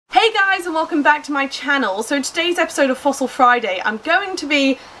guys, and welcome back to my channel. So in today's episode of Fossil Friday, I'm going to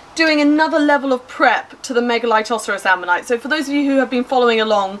be doing another level of prep to the Megalitossaurus Ammonite. So for those of you who have been following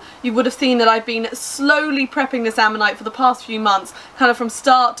along, you would have seen that I've been slowly prepping this Ammonite for the past few months, kind of from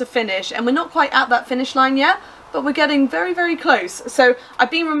start to finish, and we're not quite at that finish line yet, but we're getting very, very close. So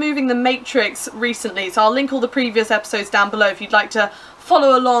I've been removing the matrix recently, so I'll link all the previous episodes down below if you'd like to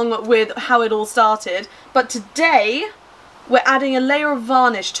follow along with how it all started. But today we're adding a layer of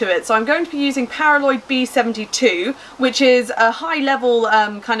varnish to it. So I'm going to be using Paraloid B-72, which is a high-level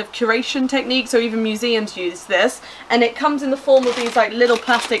kind of curation technique, so even museums use this, and it comes in the form of these like little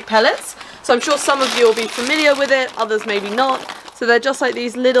plastic pellets. So I'm sure some of you will be familiar with it, others maybe not. So they're just like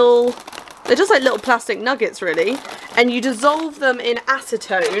these little, they're just like little plastic nuggets really, and you dissolve them in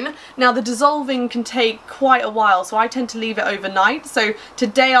acetone. Now the dissolving can take quite a while, so I tend to leave it overnight. So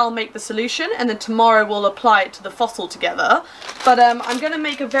today I'll make the solution and then tomorrow we'll apply it to the fossil together. But I'm going to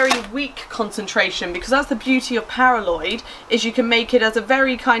make a very weak concentration, because that's the beauty of Paraloid, is you can make it as a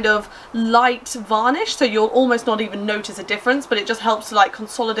very kind of light varnish, so you'll almost not even notice a difference, but it just helps to like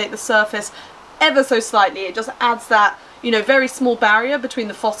consolidate the surface ever so slightly. It just adds that, you know, very small barrier between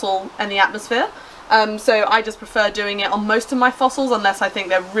the fossil and the atmosphere. So I just prefer doing it on most of my fossils unless I think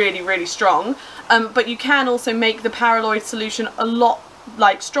they're really, really strong. But you can also make the Paraloid solution a lot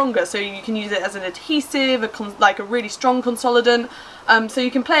like stronger, so you can use it as an adhesive, like a really strong consolidant. So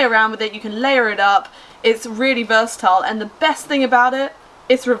you can play around with it, you can layer it up. It's really versatile, and the best thing about it,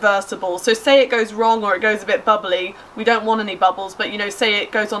 it's reversible. So say it goes wrong or it goes a bit bubbly, we don't want any bubbles, but you know, say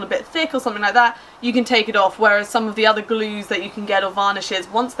it goes on a bit thick or something like that, you can take it off, whereas some of the other glues that you can get or varnishes,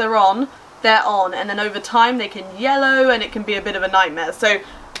 once they're on, and then over time they can yellow and it can be a bit of a nightmare. So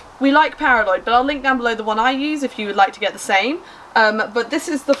we like Paraloid, but I'll link down below the one I use if you would like to get the same. But this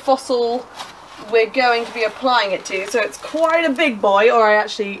is the fossil we're going to be applying it to, so it's quite a big boy, or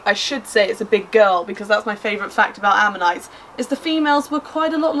I should say it's a big girl, because that's my favourite fact about ammonites, is the females were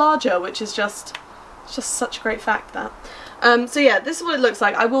quite a lot larger, which is just such a great fact, that. So yeah, this is what it looks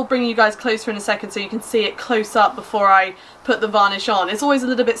like. I will bring you guys closer in a second so you can see it close up before I put the varnish on. It's always a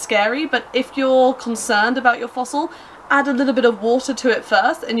little bit scary, but if you're concerned about your fossil, add a little bit of water to it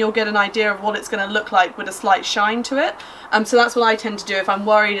first and you'll get an idea of what it's going to look like with a slight shine to it. So that's what I tend to do. If I'm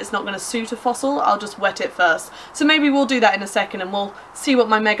worried it's not going to suit a fossil, I'll just wet it first. So maybe we'll do that in a second and we'll see what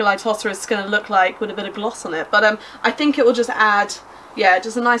my Megalitossaurus is going to look like with a bit of gloss on it. But I think it will just add, yeah,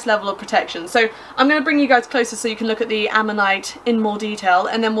 just a nice level of protection. So I'm going to bring you guys closer so you can look at the Ammonite in more detail,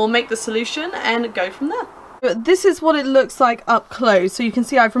 and then we'll make the solution and go from there. This is what it looks like up close. So you can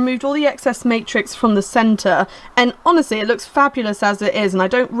see I've removed all the excess matrix from the center, and honestly it looks fabulous as it is, and I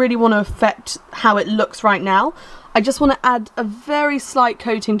don't really want to affect how it looks right now. I just want to add a very slight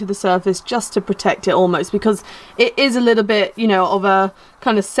coating to the surface just to protect it almost, because it is a little bit, you know, of a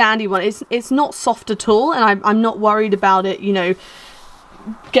kind of sandy one. It's not soft at all, and I'm not worried about it, you know,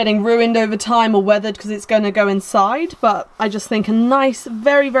 getting ruined over time or weathered, because it's going to go inside. But I just think a nice,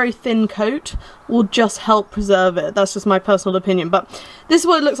 very, very thin coat will just help preserve it. That's just my personal opinion. But this is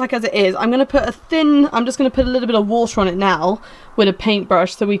what it looks like as it is. I'm just going to put a little bit of water on it now with a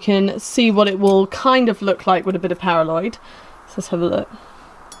paintbrush so we can see what it will kind of look like with a bit of Paraloid. So let's have a look.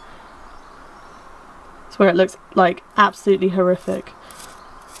 It's where it looks like absolutely horrific.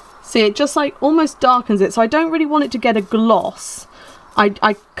 See, it just like almost darkens it, so I don't really want it to get a gloss.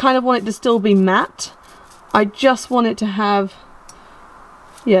 I kind of want it to still be matte. I just want it to have,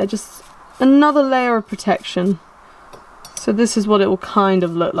 yeah, just another layer of protection. So this is what it will kind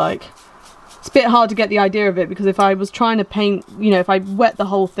of look like. It's a bit hard to get the idea of it, because if I was trying to paint, you know, if I wet the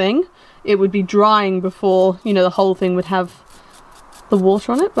whole thing, it would be drying before, you know, the whole thing would have the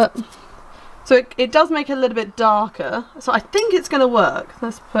water on it. But so it does make it a little bit darker. So I think it's going to work.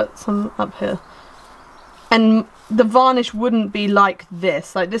 Let's put some up here. And the varnish wouldn't be like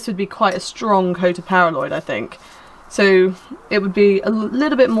this. Like this would be quite a strong coat of Paraloid, I think. So it would be a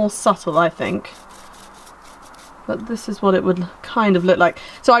little bit more subtle, I think. But this is what it would kind of look like.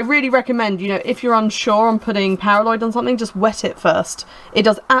 So I really recommend, you know, if you're unsure on putting Paraloid on something, just wet it first. It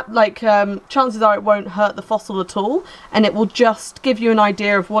does, chances are it won't hurt the fossil at all, and it will just give you an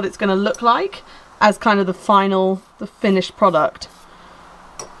idea of what it's going to look like as kind of the finished product.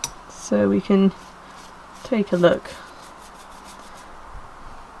 So we can take a look.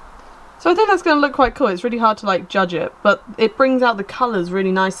 So I think that's going to look quite cool. It's really hard to like judge it, but it brings out the colours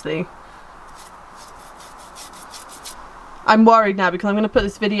really nicely. I'm worried now because I'm going to put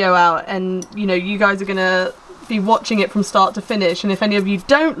this video out and, you know, you guys are going to be watching it from start to finish, and if any of you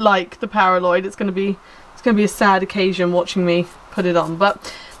don't like the Paraloid, it's going to be a sad occasion watching me put it on.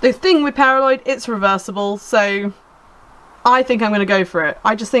 But the thing with Paraloid, it's reversible, so I think I'm going to go for it.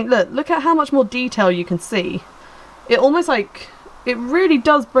 I just think, look at how much more detail you can see. It almost like, it really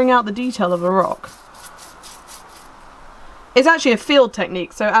does bring out the detail of a rock. It's actually a field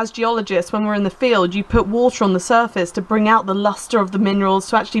technique, so as geologists, when we're in the field, you put water on the surface to bring out the luster of the minerals,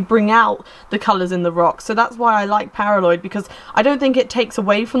 to actually bring out the colours in the rock. So that's why I like Paraloid, because I don't think it takes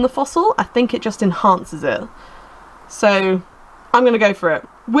away from the fossil, I think it just enhances it. So I'm going to go for it.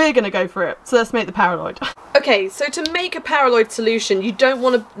 We're going to go for it. So let's make the Paraloid. Okay, so to make a Paraloid solution, you don't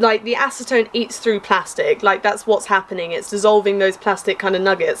want to, like, the acetone eats through plastic. Like, that's what's happening. It's dissolving those plastic kind of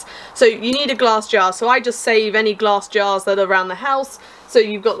nuggets. So you need a glass jar. So I just save any glass jars that are around the house. So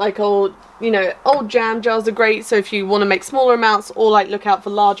you've got like old, you know, old jam jars are great. So if you want to make smaller amounts, or like look out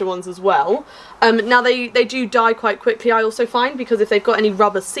for larger ones as well. Now they do die quite quickly, I also find, because if they've got any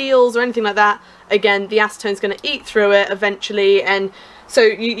rubber seals or anything like that, again, the acetone's going to eat through it eventually, and so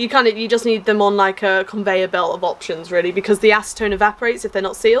you just need them on like a conveyor belt of options, really, because the acetone evaporates if they're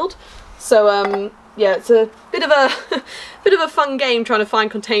not sealed. So yeah, it's a bit of a bit of a fun game trying to find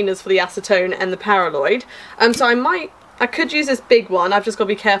containers for the acetone and the Paraloid. So I could use this big one. I've just got to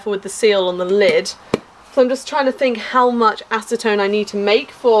be careful with the seal on the lid. So I'm just trying to think how much acetone I need to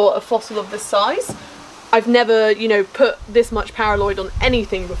make for a fossil of this size. I've never, you know, put this much Paraloid on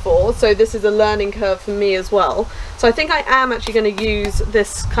anything before, so this is a learning curve for me as well. So I think I am actually going to use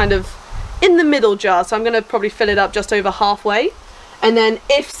this kind of in the middle jar, so I'm going to probably fill it up just over halfway. And then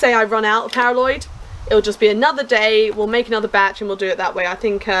if, say, I run out of Paraloid, it'll just be another day, we'll make another batch and we'll do it that way. I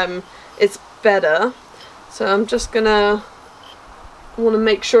think it's better. So I'm just going to want to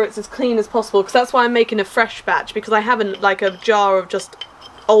make sure it's as clean as possible, because that's why I'm making a fresh batch, because I haven't like a jar of just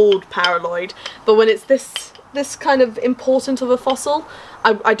old Paraloid, but when it's this kind of important of a fossil,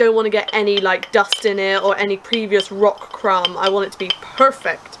 I don't want to get any like dust in it or any previous rock crumb. I want it to be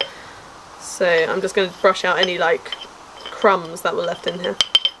perfect. So I'm just going to brush out any like crumbs that were left in here.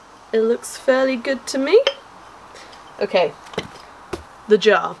 It looks fairly good to me. Okay, the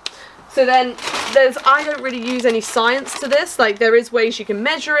jar. So then I don't really use any science to this. Like, there is ways you can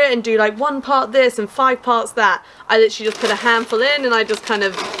measure it and do like 1 part this and 5 parts that. I literally just put a handful in and I just kind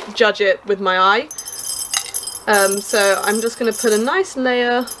of judge it with my eye. So I'm just going to put a nice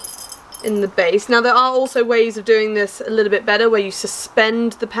layer in the base. Now there are also ways of doing this a little bit better, where you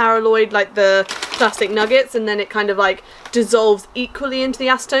suspend the Paraloid, like the plastic nuggets, and then it kind of like dissolves equally into the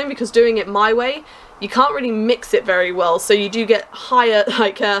acetone, because doing it my way, you can't really mix it very well, so you do get higher,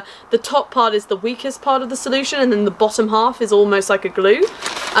 like the top part is the weakest part of the solution, and then the bottom half is almost like a glue.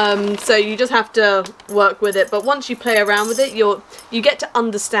 So you just have to work with it, but once you play around with it, you get to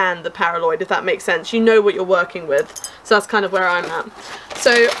understand the Paraloid, if that makes sense. You know what you're working with, so that's kind of where I'm at.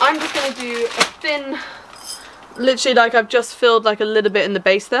 So I'm just going to do a thin, literally like I've just filled like a little bit in the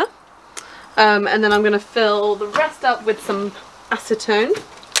base there, and then I'm going to fill the rest up with some acetone.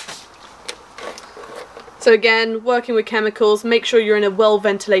 So again, working with chemicals, make sure you're in a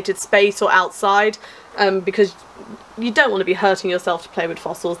well-ventilated space or outside, because you don't want to be hurting yourself to play with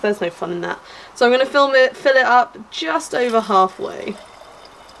fossils. There's no fun in that. So I'm going to fill it up just over halfway.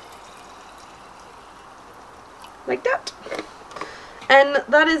 Like that. And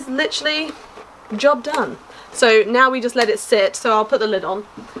that is literally job done. So now we just let it sit, so I'll put the lid on.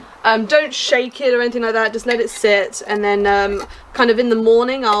 Don't shake it or anything like that, just let it sit, and then kind of in the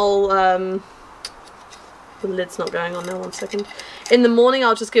morning I'll... the lid's not going on now, 1 second. In the morning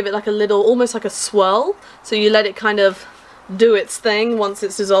I'll just give it like a little, almost like a swirl, so you let it kind of do its thing once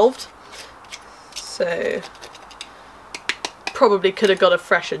it's dissolved. So probably could have got a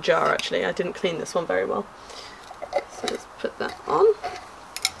fresher jar actually, I didn't clean this one very well. So let's put that on.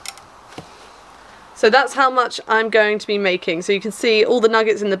 So that's how much I'm going to be making. So you can see all the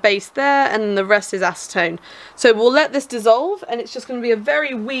nuggets in the base there, and the rest is acetone. So we'll let this dissolve, and it's just going to be a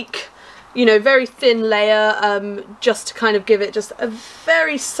very weak, you know, very thin layer, just to kind of give it just a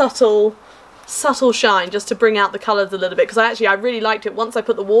very subtle shine, just to bring out the colours a little bit, because I really liked it. Once I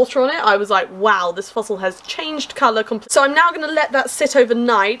put the water on it, I was like, wow, this fossil has changed colour completely. So I'm now going to let that sit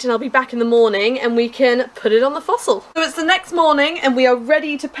overnight, and I'll be back in the morning and we can put it on the fossil. So it's the next morning and we are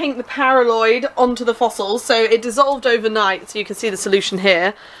ready to paint the Paraloid onto the fossil. So it dissolved overnight, so you can see the solution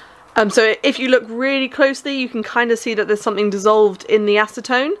here. So if you look really closely, you can kind of see that there's something dissolved in the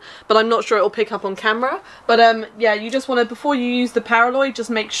acetone, but I'm not sure it'll pick up on camera. But yeah, you just want to, before you use the Paraloid, just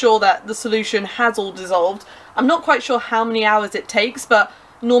make sure that the solution has all dissolved. I'm not quite sure how many hours it takes, but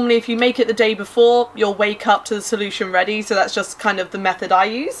normally if you make it the day before, you'll wake up to the solution ready, so that's just kind of the method I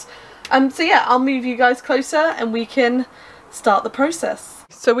use. So yeah, I'll move you guys closer and we can start the process.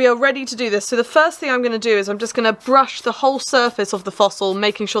 So we are ready to do this. So the first thing I'm going to do is I'm just going to brush the whole surface of the fossil,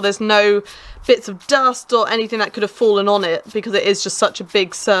 making sure there's no bits of dust or anything that could have fallen on it, because it is just such a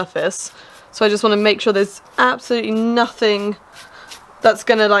big surface. So I just want to make sure there's absolutely nothing that's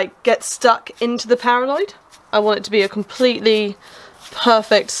going to like get stuck into the Paraloid. I want it to be a completely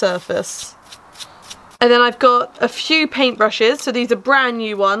perfect surface. And then I've got a few paintbrushes, so these are brand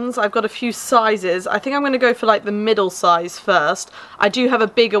new ones. I've got a few sizes. I think I'm going to go for like the middle size first. I do have a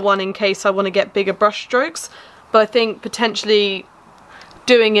bigger one in case I want to get bigger brush strokes, but I think potentially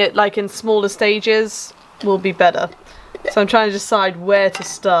doing it like in smaller stages will be better. So I'm trying to decide where to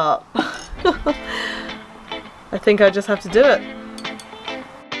start. I think I just have to do it.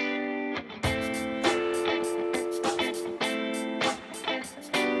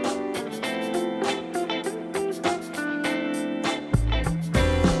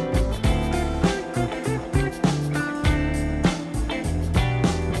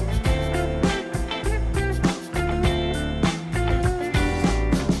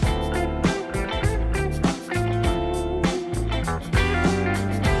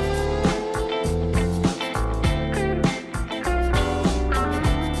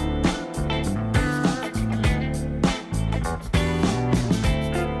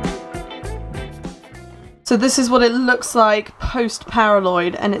 So this is what it looks like post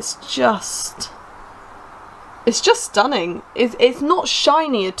Paraloid, and it's just stunning. It's not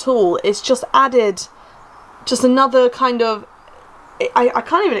shiny at all. It's just added just another kind of, I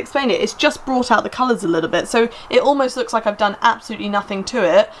can't even explain it. It's just brought out the colours a little bit. So it almost looks like I've done absolutely nothing to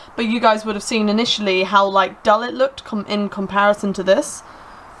it, but you guys would have seen initially how like dull it looked in comparison to this.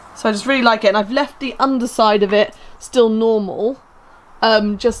 So I just really like it, and I've left the underside of it still normal.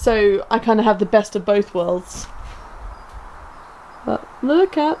 Just so I kind of have the best of both worlds. But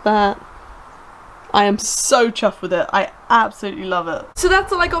look at that. I am so chuffed with it. I absolutely love it. So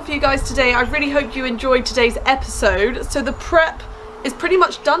that's all I got for you guys today. I really hope you enjoyed today's episode. So the prep is pretty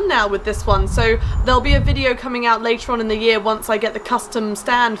much done now with this one. So there'll be a video coming out later on in the year once I get the custom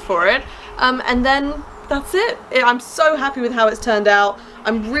stand for it. And then that's it. I'm so happy with how it's turned out.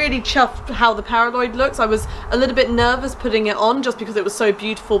 I'm really chuffed how the Paraloid looks. I was a little bit nervous putting it on just because it was so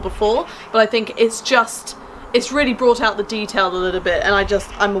beautiful before, but I think it's really brought out the detail a little bit, and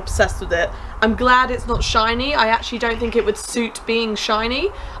I'm obsessed with it. I'm glad it's not shiny. I actually don't think it would suit being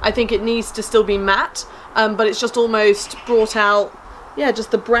shiny. I think it needs to still be matte, but it's just almost brought out, yeah,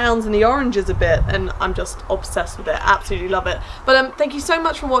 just the browns and the oranges a bit, and I'm just obsessed with it. Absolutely love it. But thank you so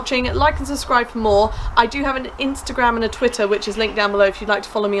much for watching. Like and subscribe for more. I do have an Instagram and a Twitter, which is linked down below if you'd like to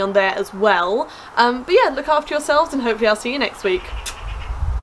follow me on there as well. But yeah, look after yourselves, and hopefully I'll see you next week.